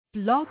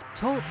Blog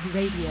Talk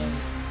Radio.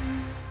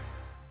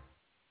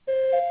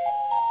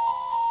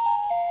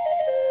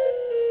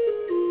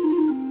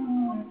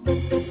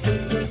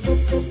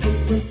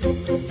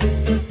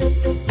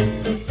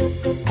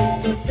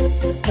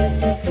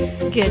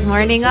 Good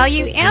morning, all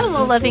you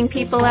animal-loving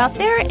people out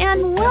there,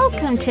 and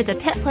welcome to the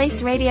Pet Place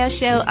Radio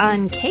Show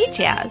on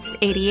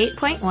KJAZZ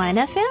 88.1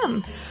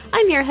 FM.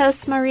 I'm your host,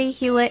 Marie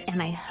Hulett,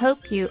 and I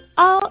hope you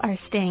all are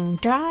staying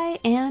dry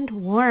and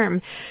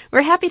warm.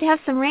 We're happy to have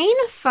some rain,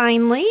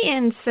 finally,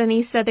 in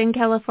sunny Southern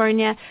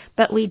California,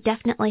 but we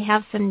definitely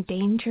have some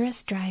dangerous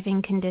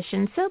driving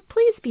conditions, so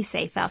please be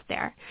safe out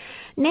there.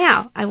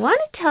 Now, I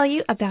want to tell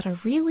you about a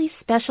really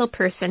special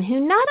person who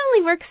not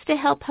only works to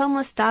help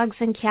homeless dogs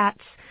and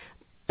cats,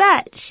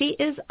 but she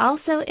is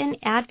also an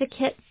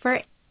advocate for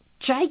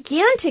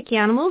gigantic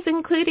animals,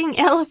 including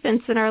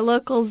elephants in our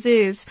local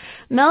zoos.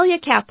 Melya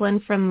Kaplan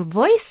from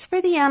Voice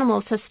for the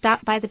Animals has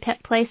stopped by the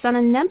Pet Place on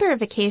a number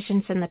of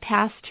occasions in the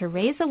past to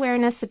raise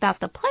awareness about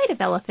the plight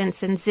of elephants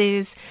in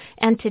zoos,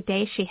 and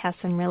today she has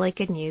some really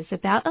good news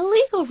about a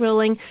legal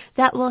ruling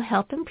that will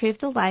help improve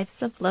the lives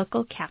of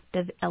local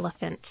captive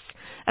elephants.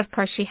 Of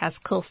course, she has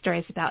cool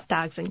stories about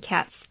dogs and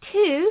cats,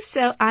 too,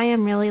 so I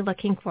am really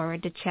looking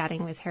forward to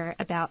chatting with her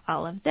about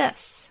all of this.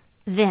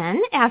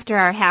 Then, after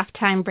our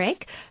halftime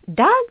break,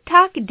 Dog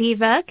Talk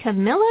Diva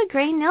Camilla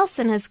Gray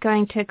Nelson is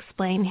going to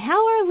explain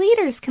how our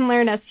leaders can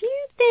learn a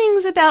few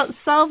things about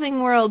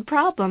solving world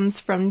problems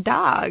from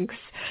dogs.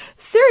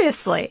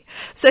 Seriously.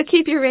 So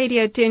keep your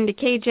radio tuned to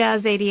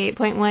KJAZZ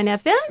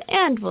 88.1 FM,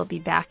 and we'll be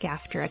back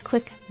after a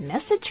quick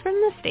message from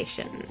the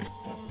station.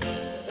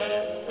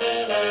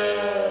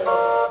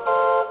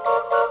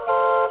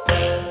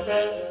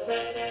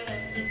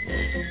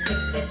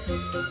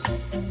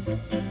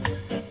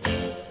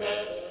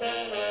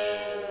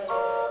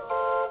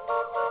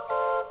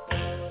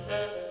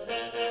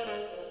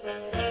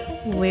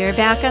 We're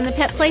back on the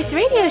Pet Place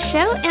Radio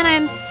Show, and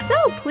I'm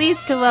so pleased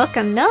to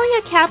welcome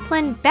Melya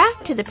Kaplan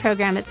back to the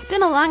program. It's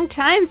been a long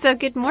time, so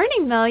good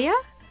morning, Melya.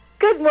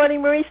 Good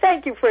morning, Marie.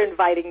 Thank you for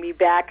inviting me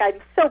back. I'm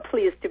so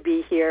pleased to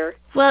be here.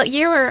 Well,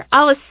 you were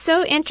always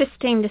so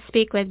interesting to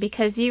speak with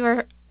because you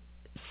are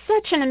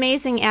such an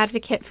amazing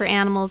advocate for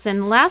animals,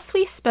 and last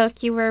we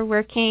spoke you were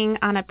working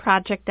on a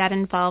project that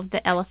involved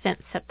the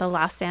elephants at the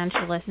Los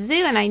Angeles Zoo,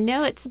 and I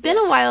know it's been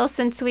a while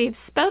since we've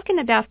spoken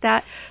about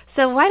that,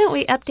 so why don't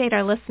we update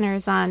our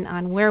listeners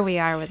on where we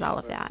are with all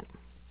of that?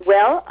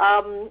 Well,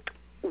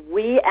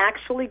 we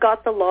actually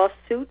got the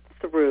lawsuit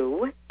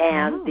through,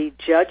 and the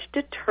judge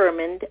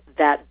determined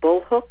that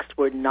bullhooks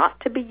were not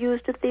to be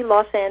used at the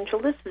Los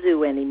Angeles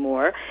Zoo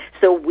anymore,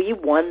 so we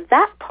won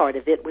that part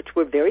of it, which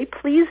we're very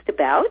pleased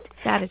about.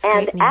 That is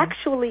and great news.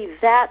 Actually,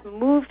 that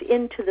moved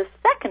into the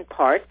second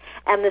part,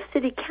 and the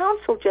city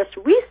council just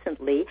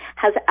recently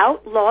has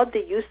outlawed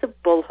the use of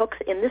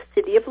bullhooks in the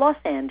city of Los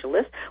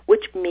Angeles,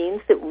 which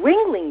means that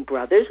Ringling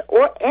Brothers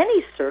or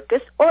any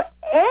circus or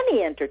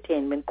any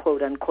entertainment,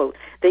 quote-unquote,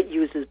 that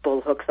uses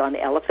bullhooks on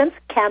elephants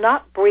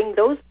cannot bring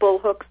those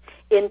bullhooks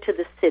into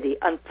the city.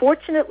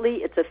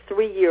 Unfortunately, it's a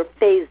 3-year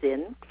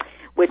phase-in,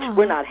 which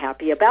we're not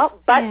happy about,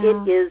 but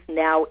it is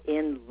now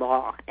in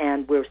law,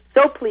 and we're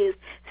so pleased.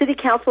 City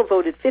Council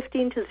voted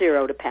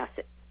 15-0 to pass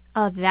it.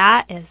 Oh,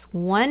 that is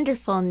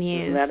wonderful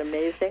news. Isn't that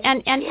amazing?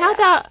 And how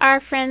about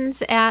our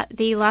friends at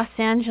the Los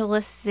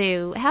Angeles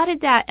Zoo? How did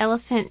that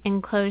elephant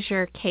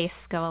enclosure case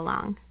go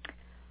along?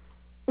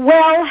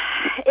 Well,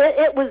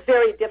 it was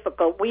very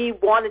difficult. We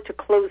wanted to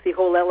close the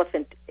whole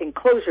elephant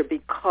enclosure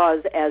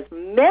because, as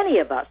many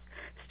of us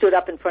stood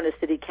up in front of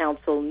City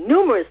Council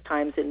numerous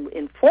times and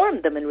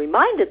informed them and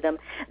reminded them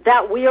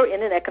that we are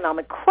in an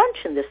economic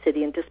crunch in the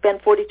city, and to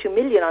spend $42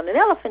 million on an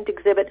elephant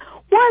exhibit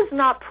was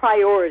not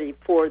priority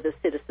for the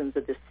citizens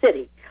of the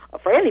city, or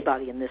for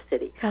anybody in this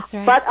city. That's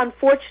right. But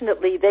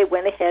unfortunately, they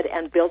went ahead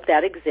and built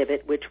that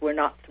exhibit, which we're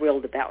not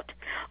thrilled about.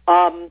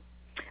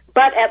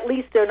 But at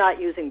least they're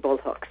not using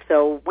bullhooks,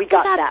 so we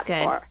got that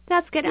far.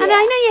 That's good. Yeah. And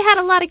I know you had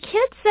a lot of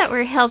kids that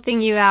were helping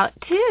you out,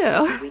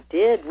 too.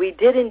 We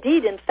did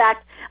indeed. In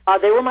fact,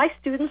 they were my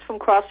students from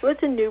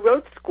Crossroads and New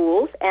Road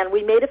schools, and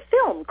we made a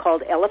film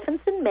called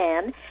Elephants and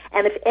Man,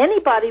 and if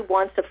anybody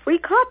wants a free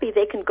copy,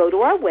 they can go to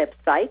our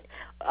website,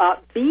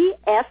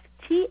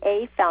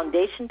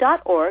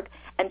 vftafoundation.org,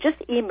 and just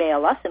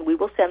email us, and we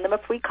will send them a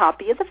free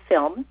copy of the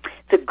film.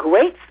 It's a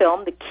great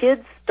film. The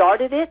kids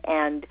started it,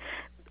 and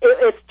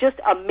it's just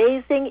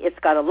amazing. It's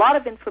got a lot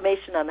of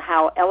information on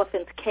how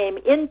elephants came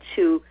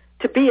to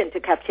be into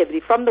captivity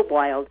from the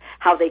wild,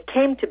 how they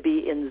came to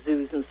be in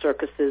zoos and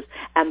circuses,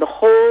 and the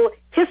whole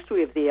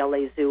history of the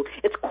LA Zoo.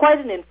 It's quite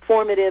an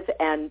informative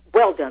and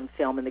well-done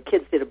film, and the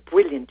kids did a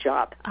brilliant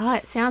job. Oh,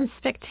 it sounds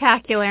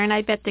spectacular, and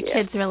I bet the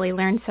kids really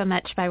learned so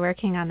much by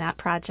working on that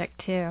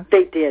project, too.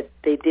 They did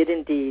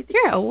indeed.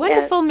 You're a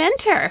wonderful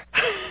mentor.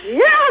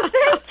 Yeah,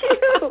 thank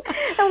you.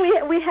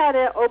 And we had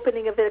an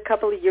opening of it a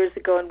couple of years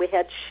ago, and we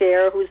had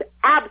Cher, who's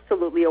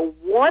absolutely a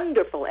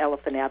wonderful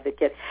elephant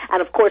advocate,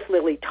 and of course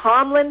Lily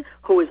Tomlin,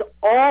 who is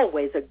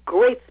always a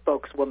great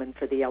spokeswoman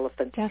for the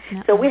elephant.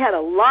 Definitely. So we had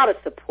a lot of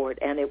support,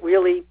 and it really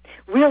really,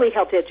 really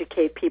helped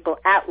educate people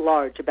at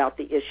large about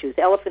the issues.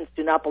 Elephants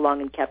do not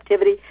belong in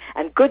captivity,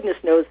 and goodness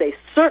knows they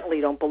certainly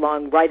don't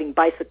belong riding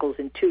bicycles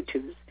in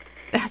tutus.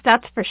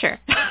 That's for sure.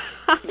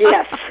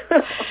 Yes.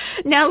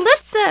 Now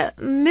let's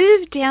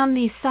move down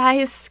the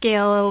size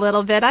scale a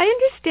little bit. I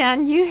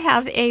understand you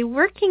have a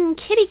working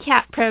kitty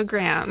cat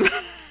program.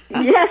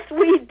 Yes,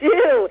 we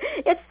do.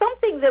 It's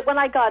something that when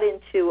I got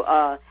into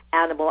to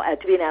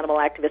be an animal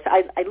activist,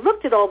 I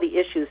looked at all the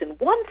issues, and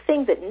one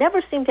thing that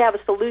never seemed to have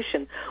a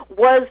solution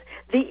was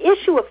the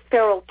issue of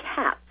feral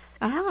cats.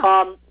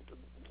 Oh.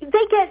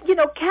 They get,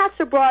 cats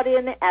are brought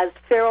in as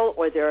feral,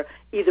 or they're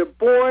either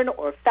born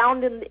or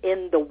found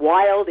in the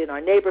wild in our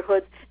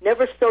neighborhoods,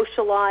 never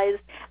socialized,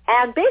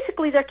 and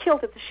basically they're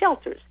killed at the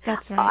shelters.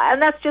 That's right.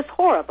 And that's just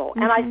horrible.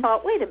 Mm-hmm. And I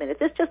thought, wait a minute,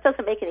 this just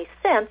doesn't make any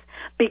sense,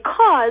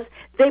 because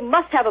they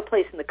must have a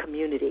place in the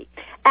community.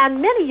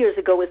 And many years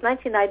ago, it was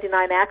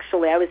 1999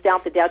 actually, I was down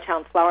at the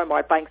downtown flower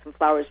mart buying some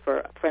flowers for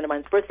a friend of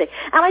mine's birthday,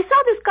 and I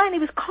saw this guy and he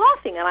was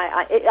coughing, and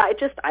I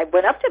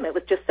went up to him. It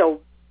was just so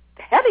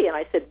heavy, and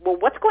I said, well,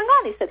 what's going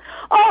on? He said,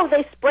 oh,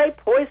 they spray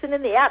poison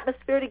in the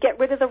atmosphere to get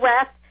rid of the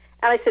rats.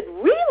 And I said,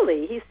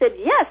 really? He said,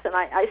 yes. And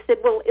I said,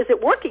 well, is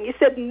it working? He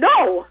said,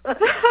 no.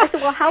 I said,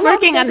 well, how long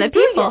working on the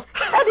people?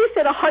 And he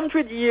said,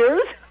 100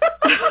 years.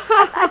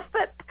 I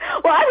said,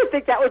 well, I would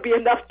think that would be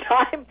enough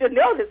time to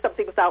know that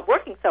something's not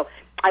working. So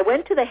I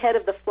went to the head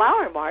of the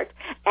flower mart,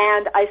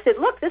 and I said,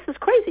 look, this is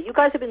crazy. You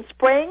guys have been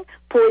spraying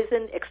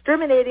poison,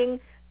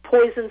 exterminating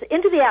poisons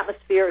into the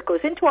atmosphere. It goes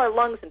into our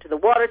lungs, into the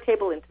water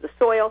table, into the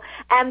soil,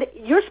 and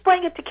you're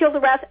spraying it to kill the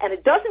rats, and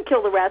it doesn't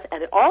kill the rats,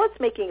 and all it's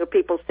making are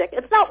people sick.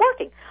 It's not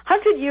working.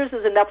 100 years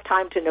is enough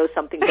time to know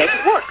something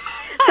doesn't work.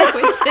 I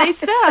would say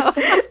so.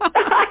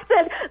 I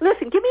said,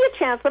 listen, give me a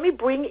chance. Let me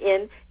bring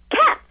in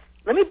cats.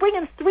 Let me bring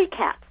in 3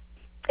 cats.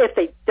 If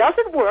it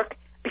doesn't work,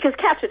 because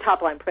cats are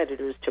top-line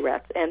predators to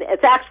rats, and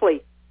it's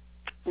actually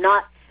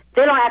not,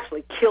 they don't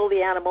actually kill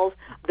the animals.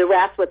 The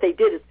rats, what they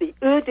did is the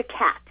eau de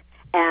cat,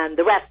 and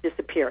the rats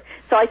disappear.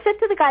 So I said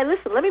to the guy,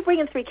 listen, let me bring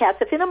in 3 cats.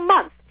 If in a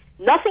month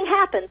nothing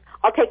happens,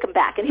 I'll take them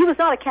back. And he was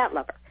not a cat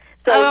lover.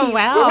 So he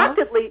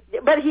reluctantly,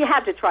 but he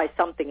had to try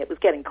something. It was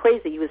getting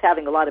crazy. He was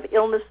having a lot of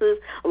illnesses,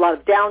 a lot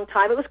of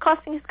downtime. It was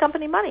costing his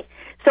company money.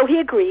 So he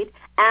agreed,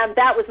 and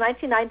that was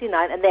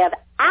 1999, and they have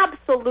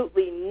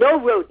absolutely no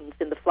rodents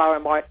in the flower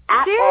mart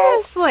at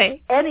all,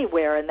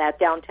 anywhere in that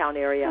downtown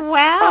area.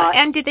 Wow.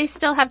 And did they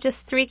still have just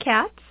 3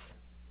 cats?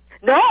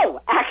 No,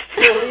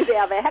 actually, they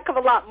have a heck of a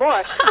lot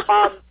more.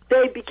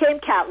 They became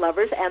cat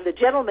lovers, and the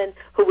gentleman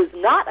who was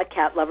not a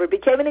cat lover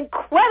became an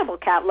incredible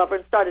cat lover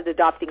and started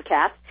adopting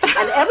cats,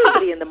 and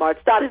everybody in the mart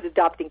started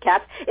adopting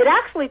cats. It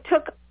actually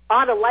took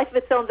on a life of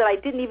its own that I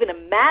didn't even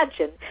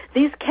imagine.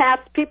 These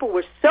cats, people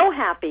were so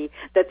happy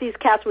that these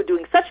cats were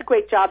doing such a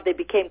great job, they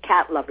became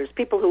cat lovers.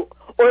 People who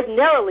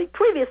ordinarily,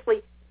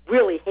 previously,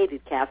 really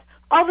hated cats,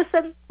 all of a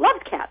sudden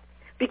loved cats,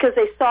 because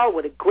they saw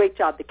what a great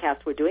job the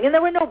cats were doing, and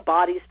there were no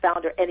bodies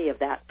found or any of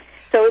that.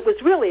 So it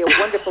was really a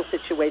wonderful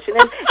situation.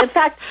 And in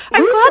fact,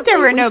 I'm glad there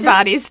were no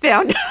bodies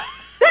found.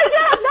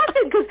 Yeah,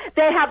 nothing, because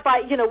they have,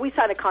 we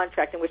sign a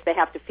contract in which they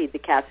have to feed the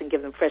cats and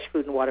give them fresh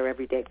food and water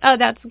every day. Oh,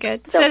 that's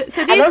good. So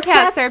these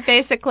cats are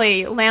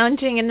basically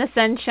lounging in the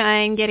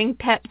sunshine, getting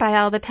pet by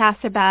all the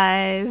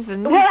passerbys.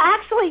 And well,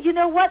 actually, you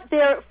know what?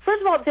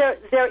 First of all,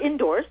 they're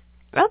indoors.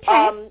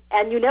 Okay.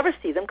 And you never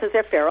see them because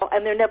they're feral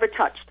and they're never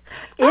touched.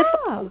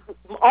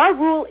 Our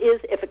rule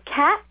is if a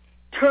cat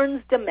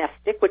turns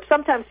domestic, which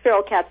sometimes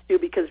feral cats do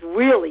because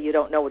really you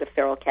don't know what a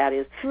feral cat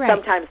is. Right.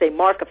 Sometimes they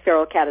mark a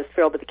feral cat as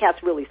feral, but the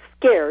cat's really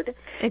scared.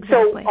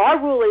 Exactly. So our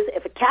rule is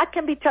if a cat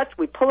can be touched,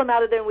 we pull him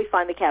out of there and we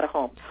find the cat a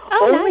home.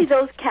 Only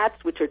those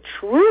cats which are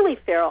truly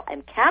feral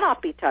and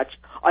cannot be touched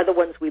are the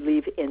ones we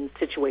leave in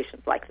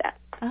situations like that.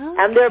 Okay.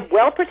 And they're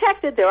well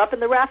protected. They're up in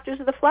the rafters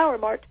of the flower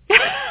mart.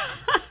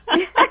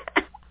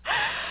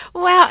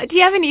 Wow. Do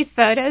you have any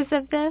photos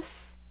of this?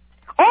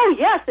 Oh,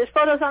 yes. There's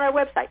photos on our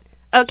website.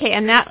 Okay,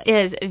 and that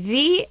is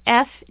VFTD,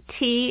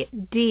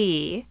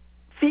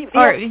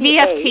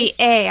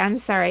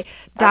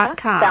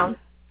 .com.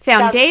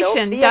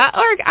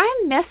 Foundation.org.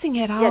 I'm messing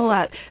it all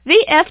up.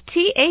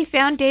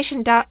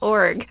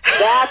 VFTAfoundation.org.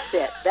 That's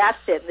it.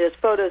 And there's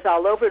photos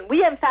all over. And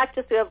we, in fact,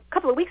 just a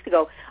couple of weeks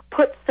ago,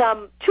 put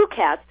 2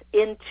 cats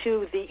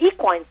into the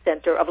Equine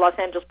Center of Los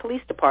Angeles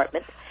Police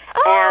Department.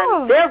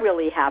 And they're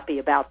really happy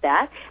about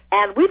that.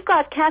 And we've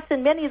got cats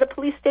in many of the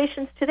police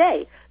stations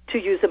today to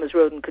use them as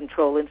rodent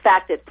control. In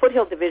fact, at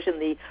Foothill Division,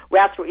 the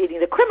rats were eating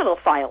the criminal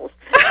files.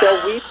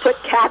 So we put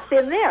cats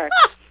in there.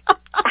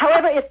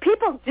 However, if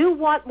people do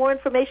want more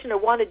information or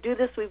want to do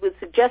this, we would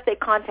suggest they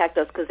contact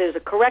us because there's a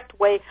correct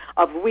way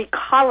of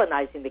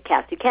recolonizing the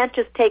cats. You can't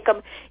just take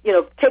them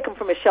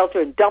from a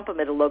shelter and dump them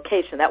at a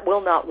location. That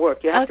will not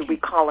work. You have to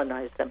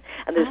recolonize them.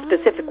 And there's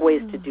specific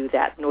ways to do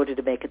that in order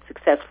to make it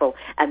successful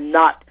and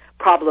not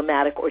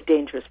problematic or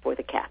dangerous for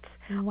the cats.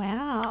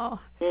 Wow.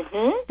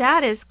 Mm-hmm.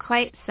 That is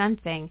quite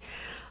something.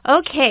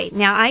 Okay,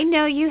 now I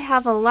know you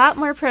have a lot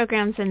more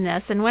programs in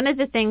this, and one of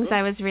the things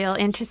I was real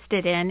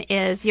interested in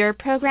is your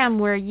program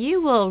where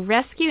you will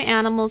rescue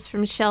animals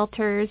from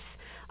shelters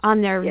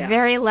on their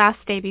very last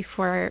day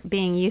before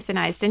being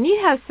euthanized. And you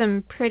have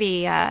some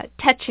pretty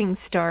touching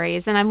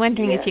stories, and I'm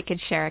wondering if you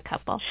could share a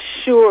couple.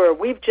 Sure.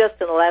 We've just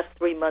in the last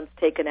 3 months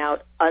taken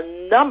out a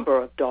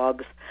number of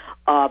dogs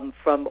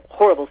from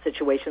horrible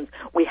situations.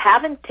 We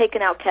haven't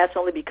taken out cats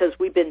only because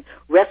we've been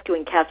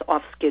rescuing cats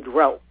off Skid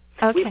Row.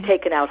 Okay. We've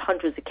taken out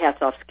hundreds of cats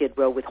off Skid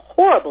Row with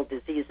horrible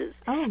diseases,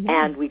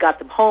 and we got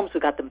them homes, we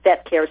got them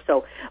vet care.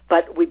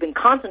 But we've been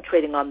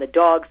concentrating on the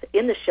dogs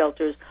in the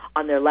shelters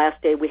on their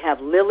last day. We have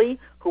Lily,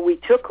 who we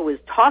took, who was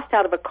tossed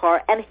out of a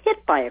car and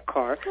hit by a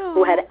car,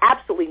 who had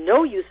absolutely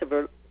no use of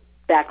her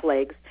back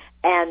legs,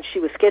 and she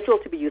was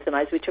scheduled to be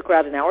euthanized. We took her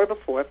out an hour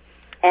before,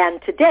 and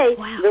today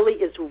Lily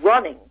is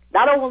running.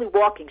 Not only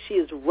walking, she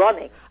is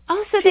running.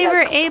 Oh, so they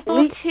were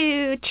able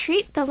to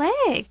treat the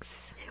legs.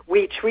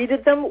 We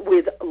treated them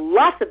with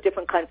lots of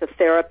different kinds of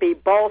therapy,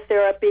 ball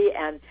therapy,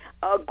 and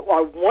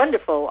our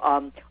wonderful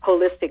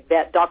holistic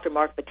vet, Dr.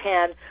 Mark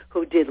Batan,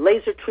 who did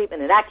laser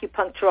treatment and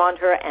acupuncture on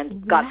her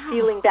and got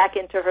feeling back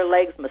into her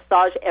legs,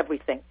 massage,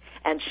 everything.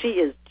 And she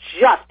is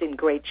just in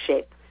great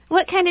shape.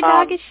 What kind of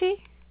dog is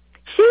she?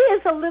 She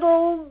is a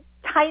little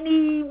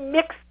tiny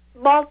mixed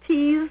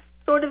Maltese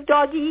sort of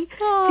doggy.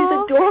 Aww. She's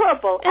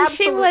adorable. And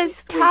absolutely she was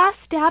sweet.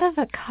 tossed out of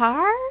a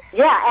car?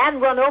 Yeah,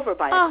 and run over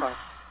by a car.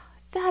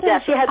 That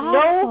is she had awful.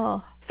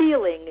 no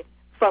feeling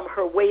from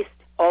her waist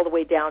all the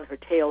way down her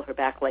tail, her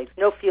back legs.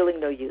 No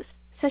feeling, no use.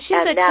 So she's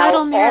a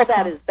total miracle.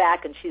 All that is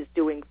back, and she's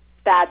doing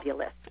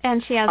fabulous.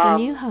 And she has a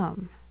new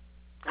home.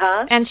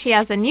 Huh? And she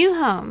has a new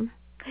home.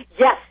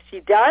 Yes, she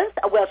does.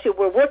 Well,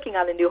 we're working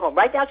on a new home.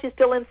 Right now she's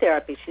still in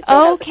therapy. She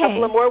still has a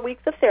couple of more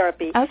weeks of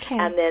therapy. Okay.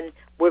 And then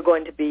we're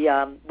going to be,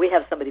 we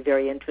have somebody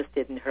very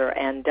interested in her.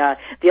 And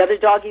the other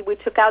doggie we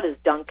took out is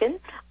Duncan.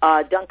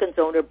 Duncan's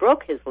owner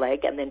broke his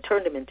leg and then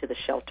turned him into the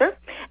shelter.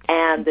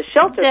 And the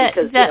shelter,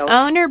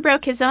 owner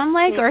broke his own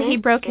leg, or he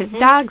broke his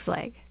dog's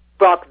leg?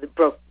 Broke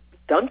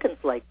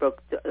Duncan's leg,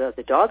 broke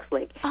the dog's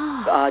leg.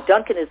 Oh.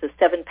 Duncan is a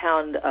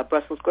 7-pound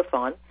Brussels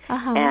Griffon,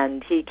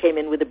 and he came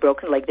in with a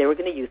broken leg. They were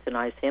going to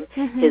euthanize him.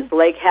 His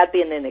leg had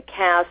been in a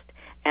cast,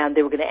 and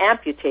they were going to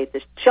amputate.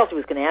 The shelter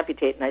was going to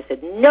amputate, and I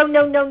said, no,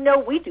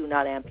 we do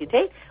not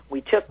amputate.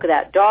 We took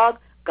that dog,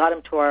 got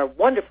him to our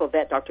wonderful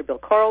vet, Dr. Bill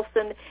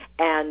Carlson,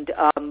 and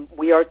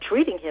we are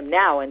treating him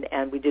now,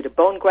 and we did a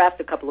bone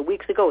graft a couple of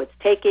weeks ago. It's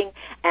taking,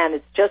 and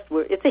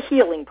it's a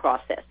healing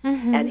process,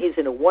 and he's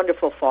in a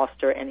wonderful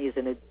foster, and he's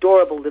an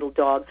adorable little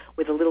dog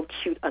with a little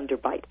cute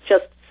underbite,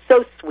 just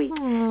so sweet.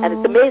 Aww. And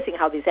it's amazing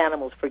how these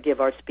animals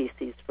forgive our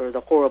species for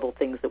the horrible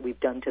things that we've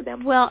done to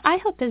them. Well, I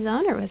hope his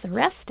owner was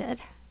arrested.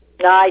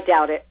 I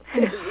doubt it.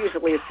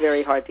 Usually it's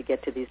very hard to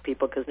get to these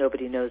people because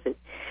nobody knows it.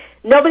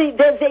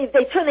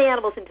 They turn the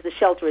animals into the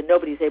shelter and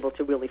nobody's able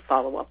to really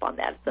follow up on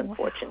that. It's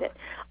unfortunate.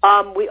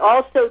 Wow. We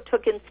also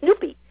took in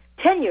Snoopy,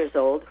 10 years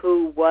old,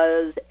 who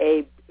is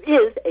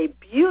a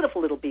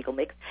beautiful little beagle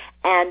mix,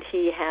 and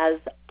he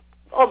has,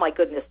 oh my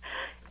goodness,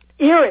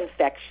 ear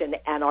infection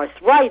and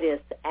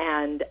arthritis,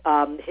 and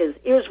his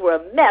ears were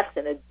a mess,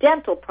 and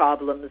dental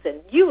problems,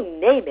 and you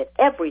name it,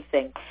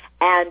 everything.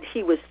 And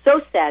he was so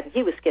sad, and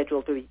he was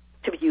scheduled to be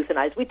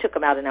euthanized. We took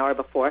him out an hour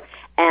before.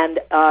 And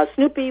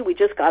Snoopy, we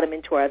just got him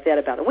into our vet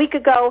about a week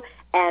ago,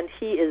 and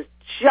he is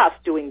just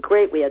doing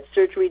great. We had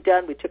surgery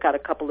done. We took out a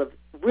couple of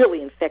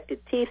really infected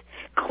teeth,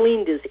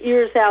 cleaned his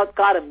ears out,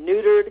 got him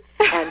neutered,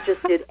 and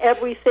just did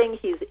everything.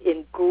 He's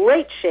in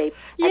great shape,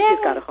 and he's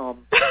got a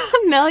home.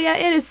 Melya,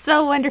 it is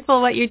so wonderful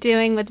what you're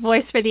doing with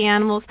Voice for the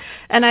Animals,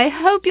 and I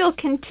hope you'll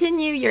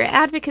continue your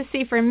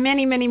advocacy for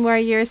many, many more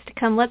years to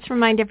come. Let's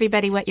remind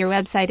everybody what your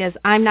website is.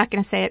 I'm not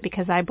going to say it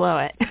because I blow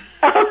it.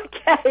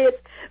 Okay,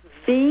 it's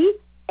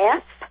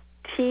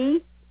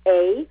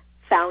VSTA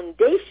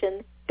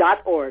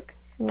Foundation.org.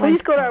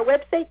 Please go to our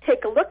website,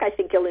 take a look. I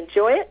think you'll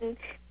enjoy it, and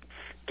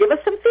give us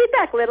some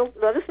feedback. Let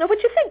us know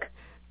what you think.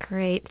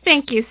 Great.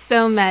 Thank you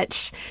so much.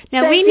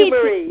 Now Thank you,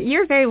 Marie.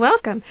 You're very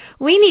welcome.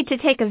 We need to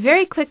take a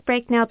very quick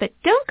break now, but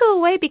don't go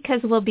away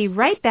because we'll be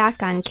right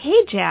back on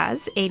KJAZZ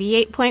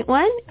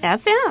 88.1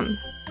 FM.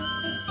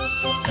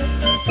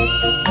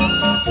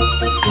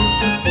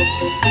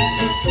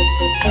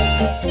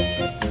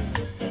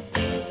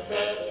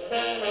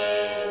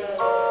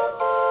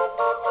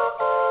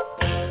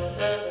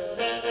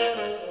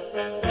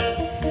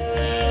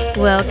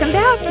 Welcome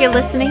back. You're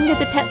listening to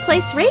the Pet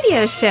Place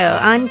Radio Show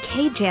on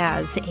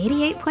KJAZZ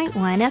 88.1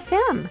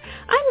 FM.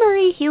 I'm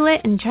Marie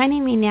Hulett, and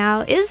joining me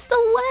now is the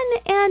one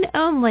and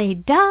only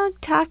Dog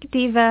Talk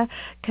Diva,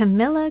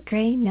 Camilla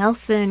Gray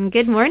Nelson.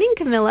 Good morning,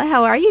 Camilla.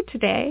 How are you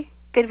today?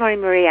 Good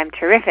morning, Marie. I'm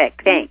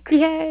terrific. Thanks.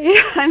 Yay.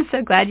 I'm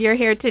so glad you're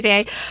here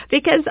today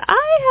because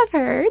I have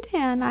heard,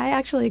 and I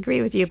actually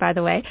agree with you, by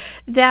the way,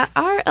 that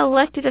our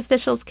elected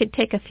officials could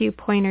take a few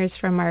pointers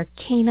from our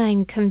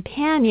canine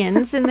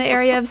companions in the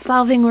area of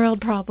solving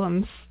world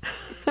problems.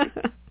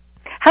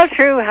 How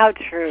true,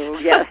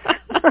 yes.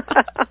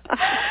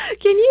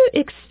 Can you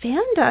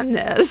expand on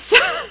this?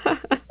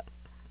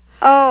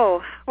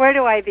 Oh, where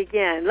do I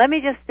begin? Let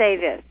me just say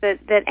this,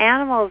 that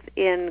animals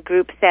in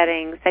group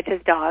settings, such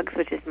as dogs,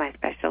 which is my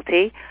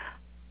specialty,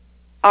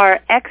 are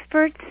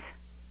experts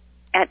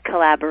at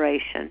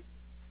collaboration.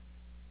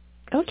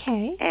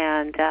 Okay.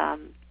 And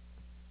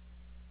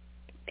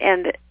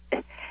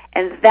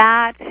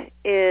that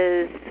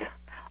is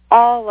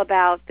all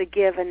about the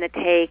give and the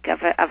take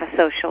of a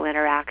social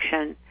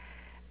interaction.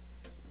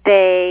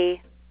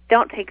 They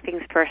don't take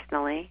things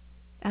personally.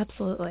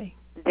 Absolutely.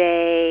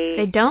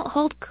 They don't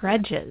hold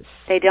grudges.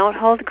 They don't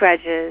hold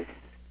grudges.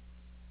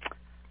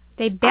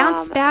 They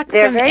bounce back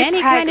from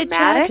any kind of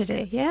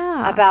tragedy.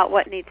 Yeah. About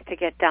what needs to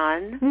get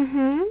done.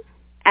 Mm-hmm.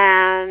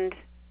 And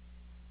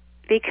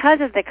because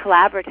of the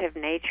collaborative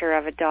nature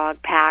of a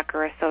dog pack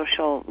or a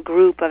social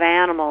group of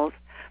animals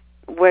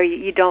where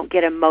you don't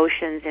get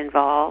emotions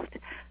involved,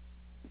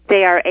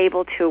 they are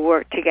able to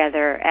work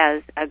together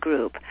as a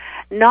group.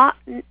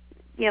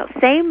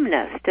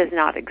 Sameness does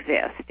not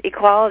exist.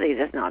 Equality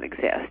does not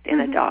exist in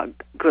a dog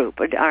group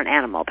or an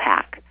animal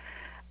pack.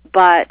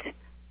 But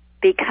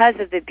because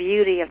of the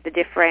beauty of the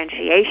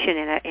differentiation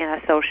in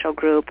a social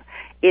group,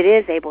 it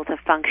is able to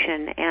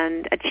function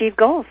and achieve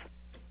goals.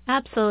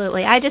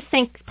 Absolutely. I just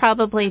think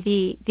probably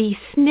the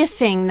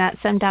sniffing that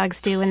some dogs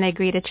do when they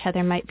greet each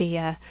other might be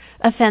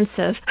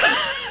offensive.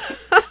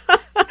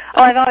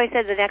 Oh, I've always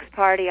said the next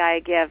party I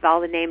give,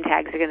 all the name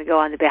tags are going to go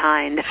on the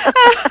behind.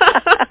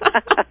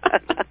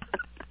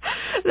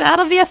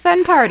 That'll be a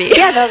fun party.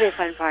 Yeah, that'll be a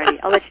fun party.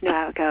 I'll let you know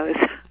how it goes.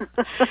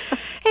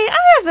 Hey, I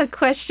have a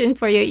question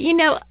for you. You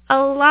know, a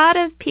lot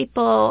of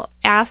people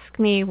ask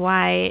me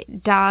why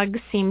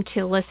dogs seem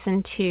to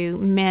listen to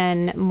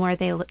men more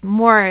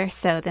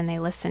so than they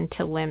listen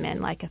to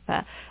women. Like if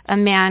a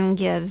man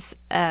gives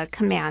a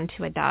command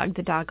to a dog,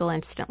 the dog will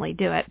instantly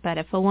do it. But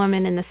if a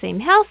woman in the same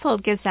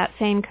household gives that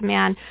same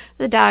command,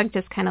 the dog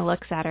just kind of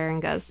looks at her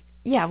and goes,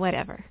 yeah,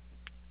 whatever.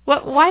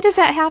 Why does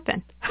that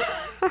happen?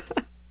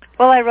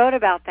 Well, I wrote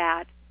about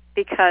that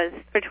because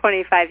for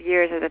 25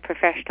 years as a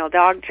professional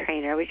dog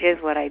trainer, which is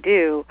what I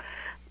do,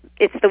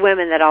 it's the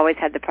women that always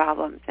had the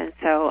problems. And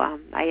so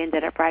I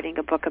ended up writing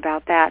a book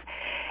about that.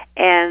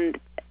 And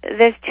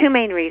there's two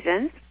main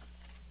reasons.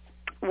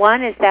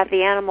 One is that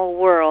the animal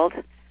world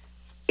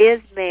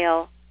is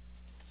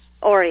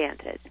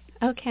male-oriented.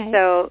 Okay.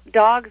 So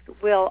dogs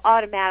will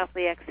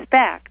automatically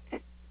expect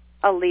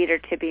a leader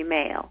to be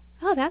male.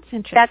 Oh, that's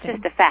interesting. That's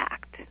just a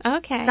fact.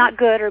 Okay. It's not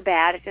good or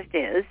bad, it just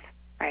is,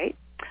 right?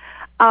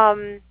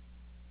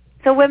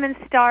 So women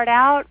start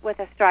out with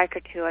a strike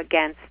or two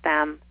against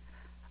them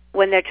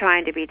when they're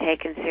trying to be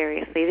taken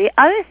seriously. The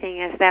other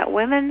thing is that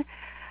women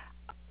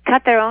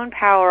cut their own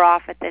power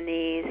off at the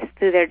knees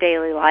through their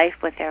daily life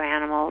with their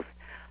animals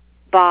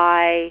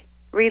by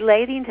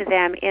relating to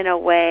them in a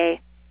way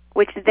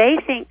which they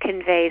think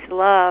conveys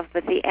love,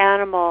 but the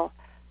animal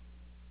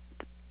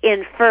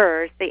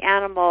infers, the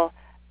animal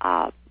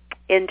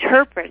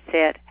interprets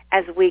it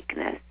as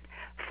weakness.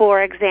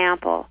 For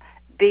example,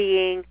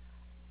 being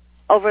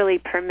overly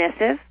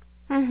permissive.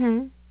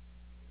 Mm-hmm.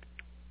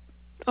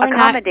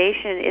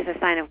 Accommodation is a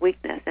sign of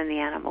weakness in the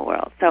animal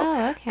world.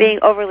 So being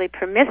overly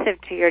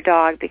permissive to your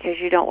dog because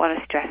you don't want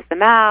to stress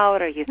them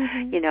out, or you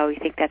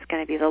think that's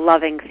going to be the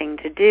loving thing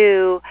to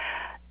do,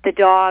 the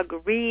dog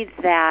reads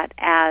that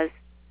as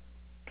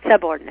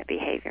subordinate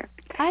behavior.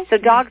 So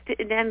dogs,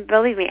 and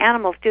believe me,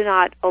 animals do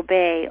not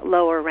obey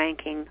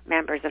lower-ranking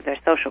members of their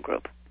social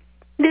group.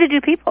 Neither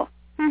do people.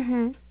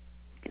 Mm-hmm.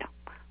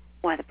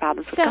 One of the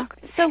problems with dogs.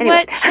 So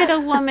what should a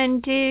woman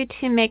do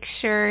to make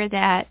sure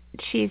that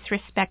she's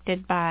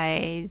respected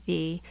by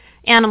the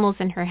animals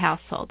in her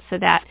household, so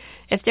that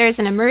if there's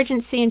an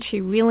emergency and she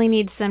really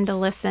needs them to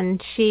listen,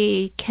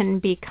 she can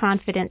be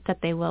confident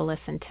that they will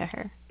listen to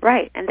her?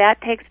 Right, and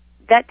that takes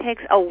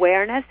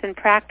awareness and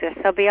practice.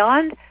 So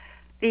beyond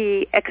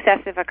the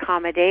excessive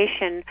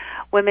accommodation,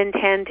 women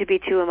tend to be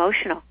too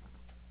emotional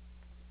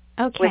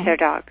with their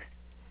dogs.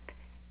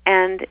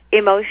 And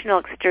emotional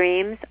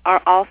extremes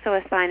are also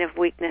a sign of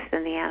weakness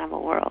in the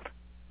animal world.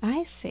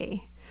 I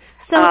see.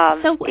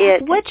 So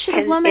what should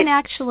a woman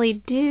actually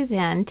do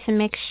then to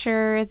make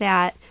sure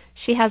that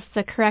she has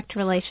the correct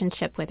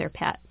relationship with her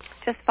pets?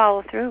 Just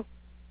follow through.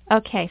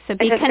 Okay, so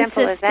be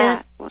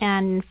consistent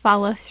and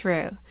follow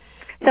through.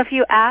 So if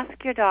you ask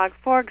your dog,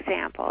 for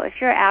example, if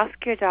you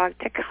ask your dog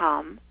to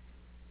come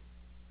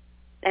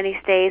and he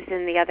stays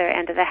in the other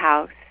end of the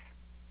house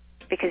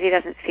because he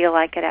doesn't feel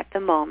like it at the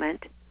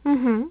moment,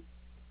 mm-hmm.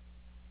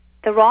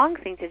 the wrong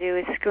thing to do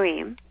is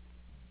scream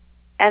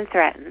and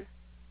threaten,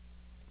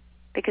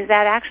 because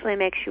that actually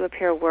makes you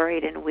appear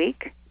worried and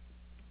weak.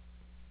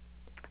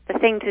 The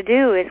thing to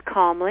do is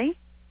calmly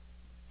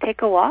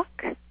take a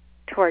walk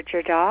towards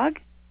your dog,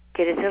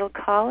 get his little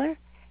collar,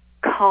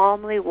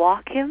 calmly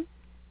walk him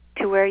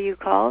to where you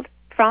called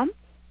from,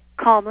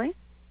 calmly,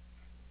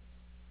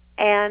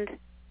 and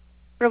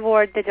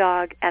reward the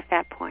dog at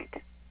that point.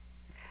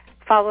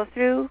 Follow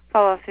through,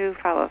 follow through,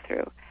 follow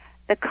through.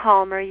 The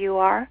calmer you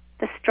are,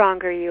 the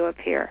stronger you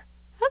appear.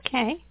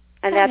 Okay.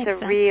 And that's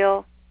a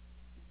real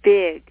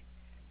big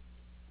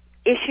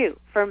issue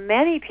for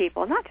many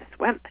people, not just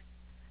women,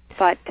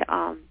 but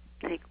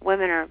I think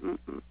women are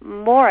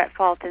more at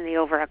fault in the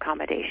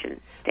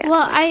over-accommodation standpoint.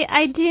 Well,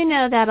 I do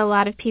know that a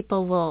lot of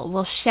people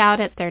will shout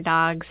at their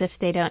dogs if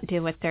they don't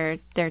do what they're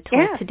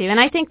told to do. And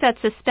I think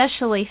that's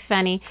especially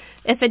funny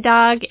if a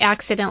dog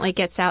accidentally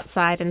gets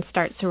outside and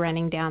starts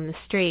running down the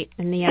street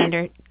and the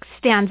owner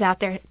stands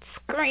out there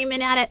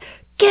screaming at it,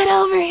 "Get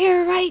over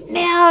here right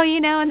now,"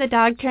 and the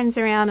dog turns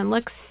around and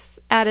looks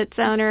at its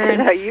owner.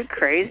 And, are you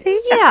crazy?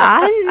 Yeah,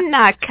 I'm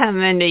not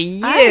coming to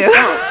you. I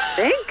don't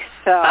think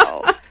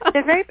so.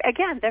 They're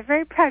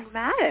very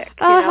pragmatic.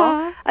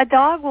 A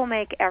dog will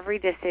make every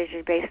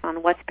decision based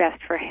on what's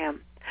best for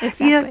him.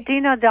 Exactly. Do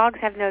you know dogs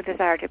have no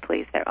desire to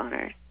please their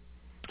owners?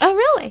 Oh,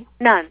 really?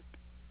 None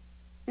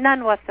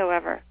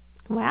whatsoever.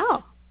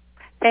 Wow.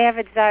 They have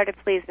a desire to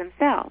please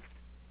themselves.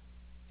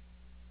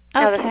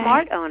 Okay. Now, the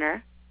smart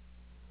owner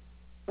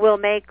will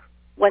make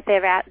what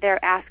they're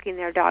asking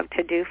their dog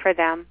to do for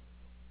them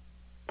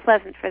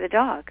pleasant for the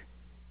dog.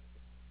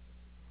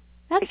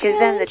 That's because really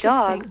then the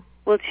dog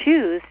will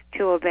choose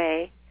to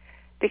obey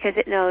because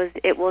it knows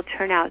it will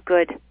turn out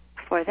good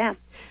for them.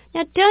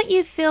 Now, don't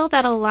you feel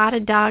that a lot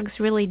of dogs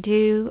really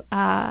do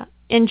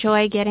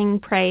enjoy getting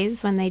praise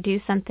when they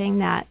do something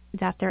that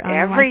their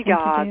owner wants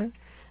them to do?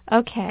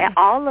 Okay.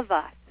 All of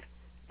us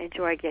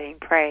enjoy getting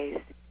praise.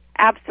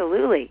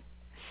 Absolutely.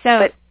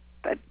 So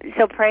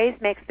praise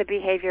makes the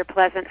behavior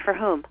pleasant for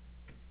whom?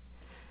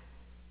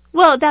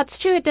 Well, that's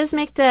true. It does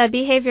make the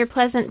behavior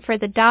pleasant for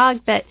the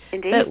dog, but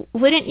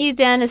wouldn't you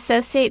then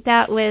associate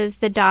that with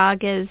the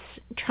dog as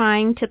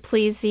trying to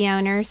please the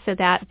owner so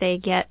that they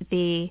get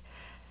the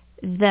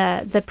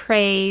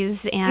praise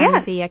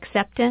and the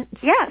acceptance?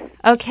 Yes.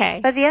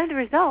 Okay. But the end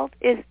result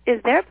is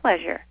their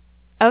pleasure.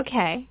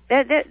 Okay.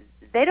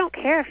 They don't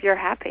care if you're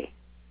happy.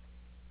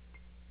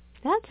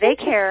 That's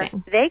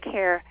interesting. They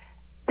care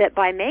that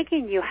by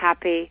making you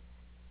happy,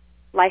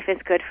 life is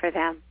good for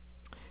them.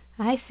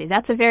 I see.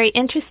 That's a very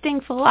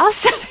interesting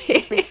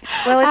philosophy.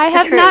 Well, I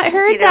have not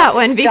heard that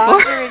one before.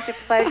 Dogs are into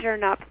pleasure,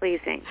 not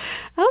pleasing.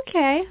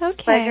 Okay.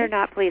 Pleasure,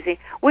 not pleasing,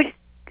 which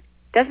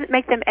doesn't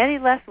make them any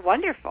less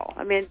wonderful.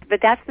 I mean, but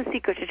that's the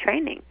secret to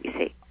training, you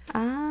see.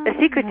 The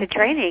secret to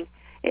training,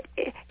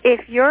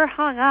 if you're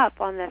hung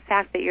up on the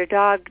fact that your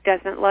dog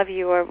doesn't love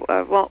you or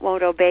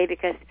won't obey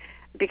because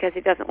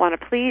he doesn't want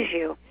to please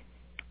you,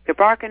 you're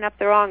barking up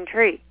the wrong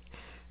tree.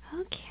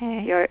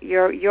 Okay.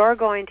 You're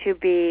going to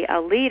be a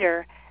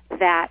leader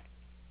that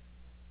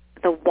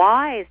the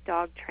wise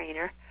dog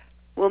trainer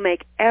will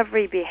make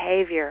every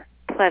behavior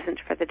pleasant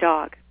for the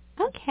dog.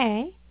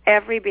 Okay.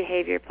 Every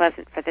behavior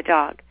pleasant for the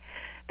dog.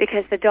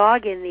 Because the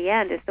dog, in the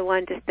end, is the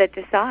one that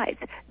decides,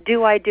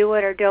 do I do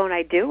it or don't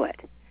I do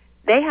it?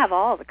 They have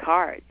all the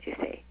cards, you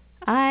see.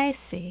 I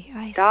see.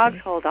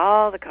 Dogs hold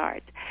all the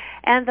cards.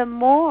 And the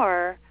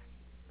more...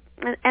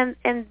 And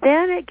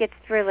then it gets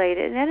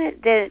related, and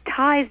then it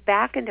ties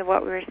back into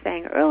what we were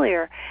saying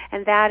earlier,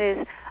 and that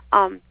is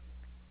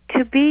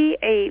to be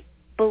a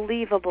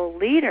believable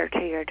leader to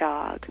your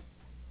dog,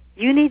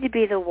 you need to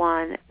be the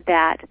one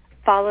that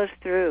follows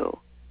through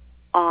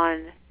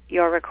on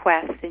your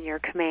requests and your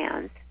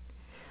commands.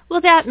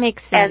 Well, that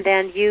makes sense. And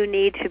then you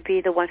need to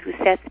be the one who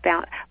sets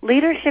boundaries.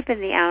 Leadership in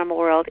the animal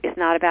world is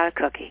not about a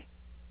cookie.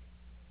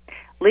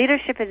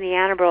 Leadership in the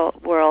animal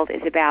world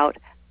is about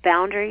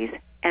boundaries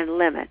and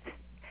limits,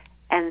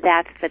 and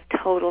that's the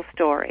total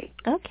story.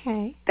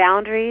 Okay.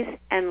 Boundaries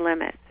and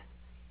limits.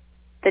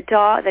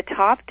 The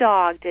top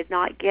dog did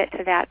not get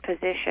to that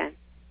position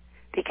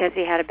because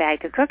he had a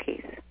bag of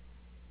cookies.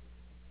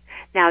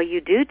 Now, you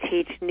do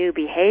teach new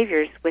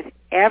behaviors. With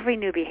every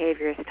new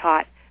behavior is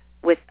taught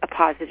with a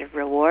positive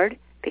reward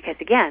because,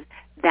 again,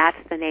 that's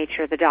the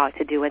nature of the dog,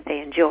 to do what they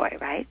enjoy,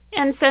 right?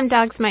 And some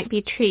dogs might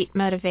be treat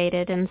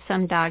motivated, and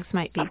some dogs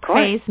might be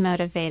praise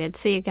motivated.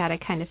 So you got to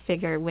kind of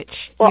figure which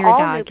your dog is.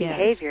 All new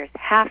behaviors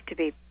have to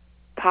be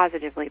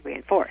positively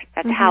reinforced.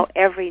 That's how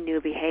every new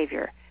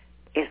behavior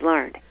is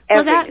learned.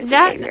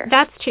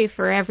 That's true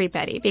for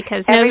everybody,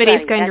 because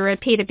nobody's going to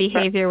repeat a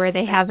behavior where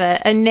they have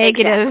a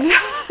negative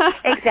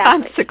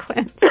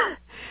consequence.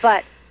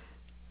 But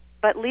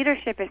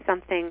leadership is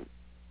something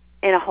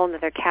in a whole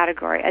other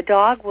category. A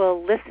dog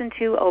will listen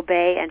to,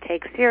 obey, and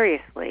take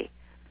seriously.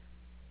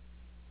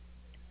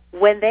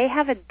 When they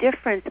have a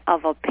difference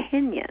of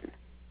opinion,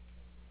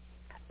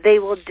 they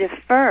will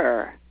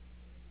defer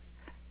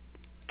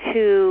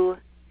to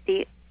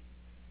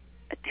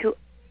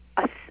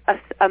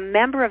a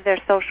member of their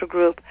social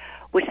group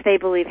which they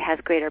believe has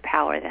greater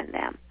power than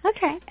them.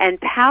 Okay.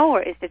 And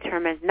power is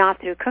determined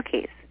not through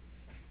cookies.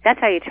 That's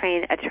how you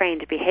train a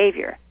trained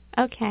behavior.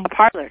 Okay. A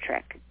parlor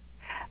trick.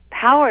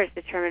 Power is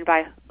determined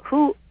by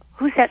who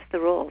sets the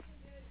rules.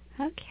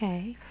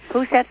 Okay.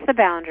 Who sets the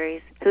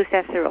boundaries, who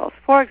sets the rules.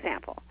 For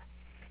example,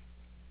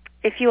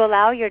 if you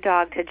allow your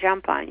dog to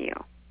jump on you,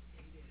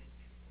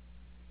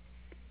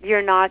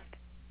 the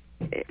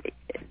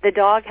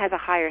dog has a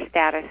higher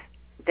status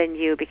than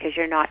you because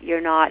you're not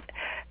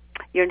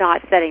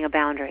setting a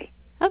boundary.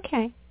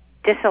 Okay.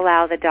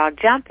 Disallow the dog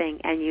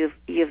jumping, and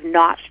you've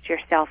notched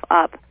yourself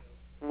up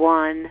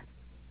one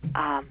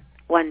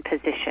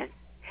position.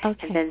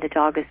 Okay. And then the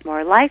dog is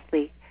more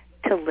likely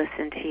to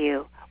listen to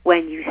you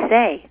when you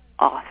say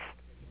off,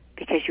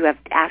 because you have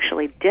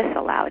actually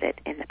disallowed it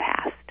in the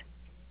past.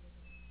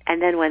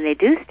 And then when they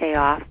do stay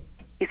off,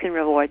 you can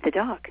reward the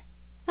dog.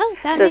 Oh,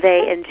 so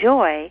they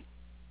enjoy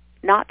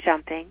not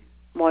jumping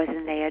more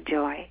than they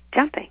enjoy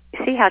jumping.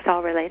 You see how it's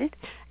all related?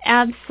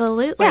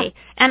 Absolutely. Yeah.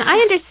 And I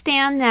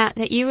understand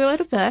that you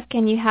wrote a book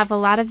and you have a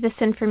lot of this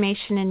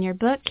information in your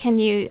book. Can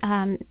you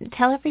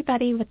tell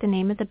everybody what the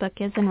name of the book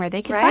is and where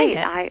they can find it?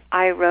 Right.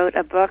 I wrote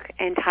a book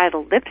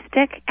entitled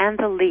Lipstick and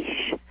the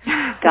Leash,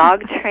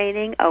 Dog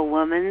Training a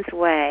Woman's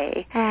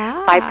Way,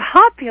 by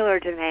popular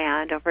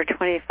demand over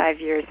 25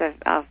 years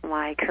of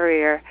my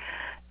career,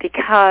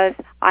 because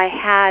I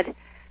had,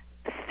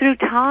 through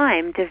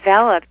time,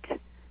 developed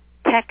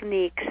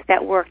techniques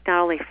that work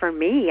not only for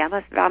me.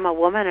 I'm a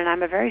woman, and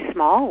I'm a very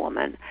small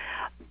woman,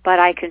 but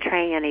I can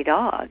train any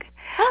dog.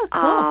 Oh,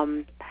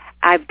 cool.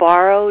 I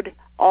borrowed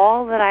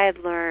all that I had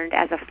learned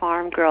as a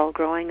farm girl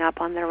growing up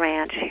on the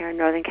ranch here in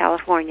Northern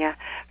California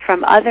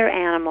from other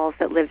animals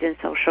that lived in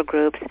social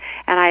groups,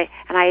 and I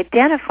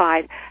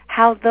identified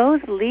how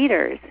those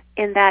leaders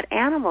in that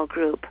animal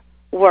group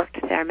worked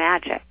their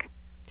magic.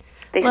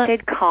 They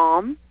stayed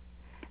calm.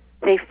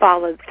 They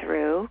followed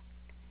through.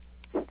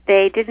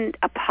 They didn't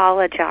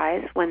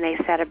apologize when they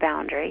set a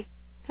boundary.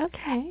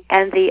 Okay.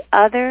 And the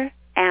other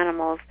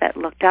animals that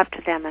looked up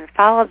to them and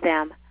followed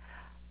them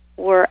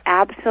were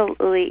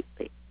absolutely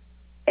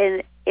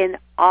in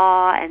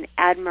awe and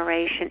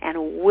admiration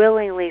and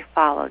willingly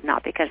followed,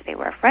 not because they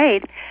were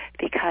afraid,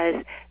 because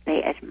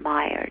they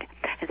admired.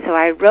 And so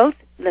I wrote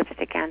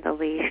Lipstick and the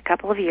Leash a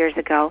couple of years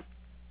ago,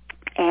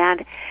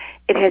 and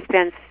it has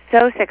been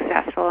so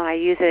successful, and I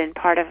use it in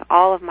part of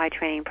all of my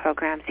training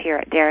programs here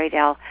at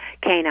Dairydale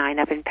Canine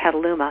up in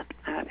Petaluma,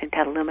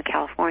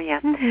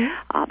 California.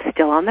 Mm-hmm.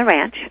 Still on the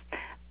ranch,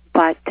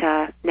 but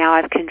now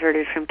I've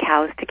converted from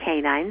cows to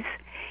canines,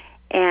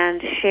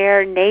 and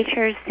share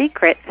nature's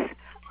secrets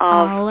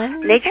of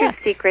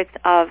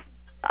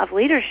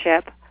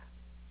leadership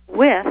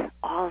with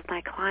all of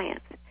my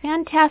clients.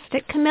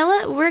 Fantastic.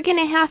 Camilla, we're going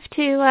to have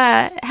to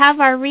have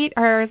our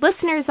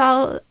listeners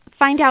all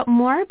find out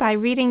more by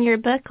reading your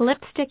book,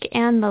 Lipstick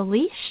and the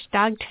Leash,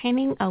 Dog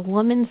Training a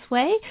Woman's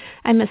Way.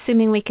 I'm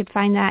assuming we could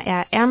find that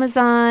at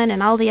Amazon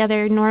and all the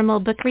other normal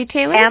book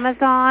retailers.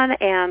 Amazon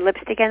and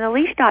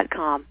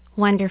lipstickandtheleash.com.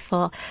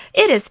 Wonderful.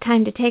 It is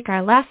time to take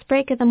our last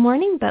break of the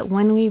morning, but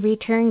when we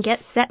return, get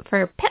set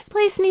for Pet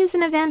Place News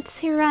and Events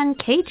here on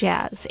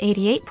KJAZZ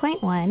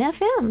 88.1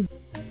 FM.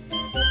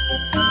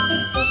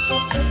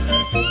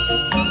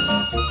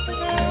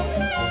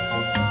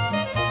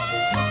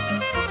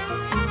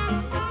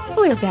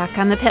 We're back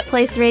on the Pet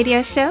Place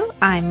Radio Show.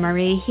 I'm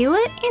Marie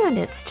Hulett, and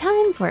it's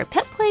time for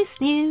Pet Place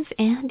News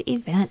and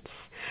Events.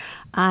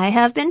 I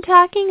have been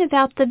talking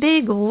about the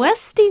big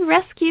Westie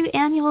Rescue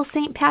annual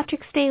St.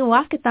 Patrick's Day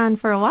Walkathon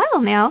for a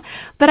while now,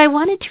 but I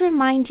wanted to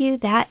remind you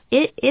that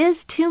it is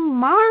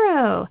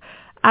tomorrow.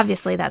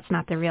 Obviously, that's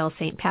not the real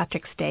St.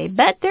 Patrick's Day,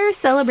 but they're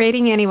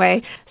celebrating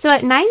anyway. So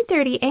at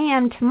 9:30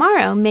 a.m.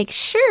 tomorrow, make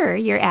sure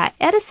you're at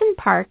Edison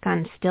Park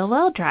on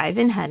Stillwell Drive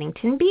in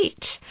Huntington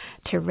Beach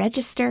to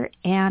register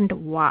and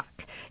walk.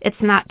 It's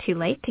not too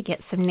late to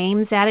get some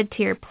names added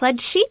to your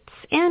pledge sheets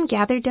and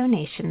gather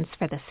donations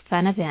for this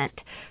fun event.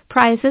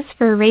 Prizes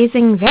for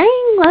raising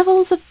varying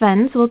levels of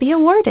funds will be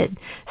awarded.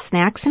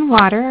 Snacks and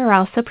water are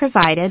also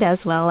provided, as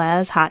well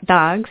as hot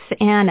dogs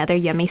and other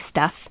yummy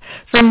stuff.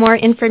 For more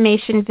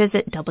information,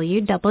 visit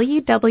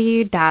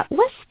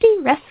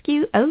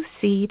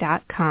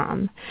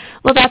www.westierescueoc.com.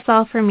 Well, that's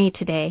all for me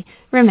today.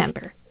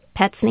 Remember,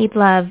 pets need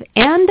love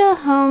and a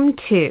home,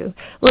 too.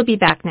 We'll be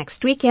back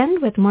next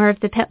weekend with more of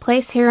The Pet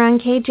Place here on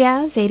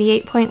KJAZZ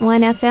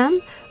 88.1 FM.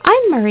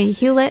 I'm Marie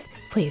Hulett.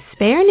 Please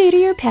spay or neuter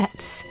your pets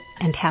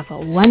and have a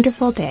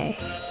wonderful day.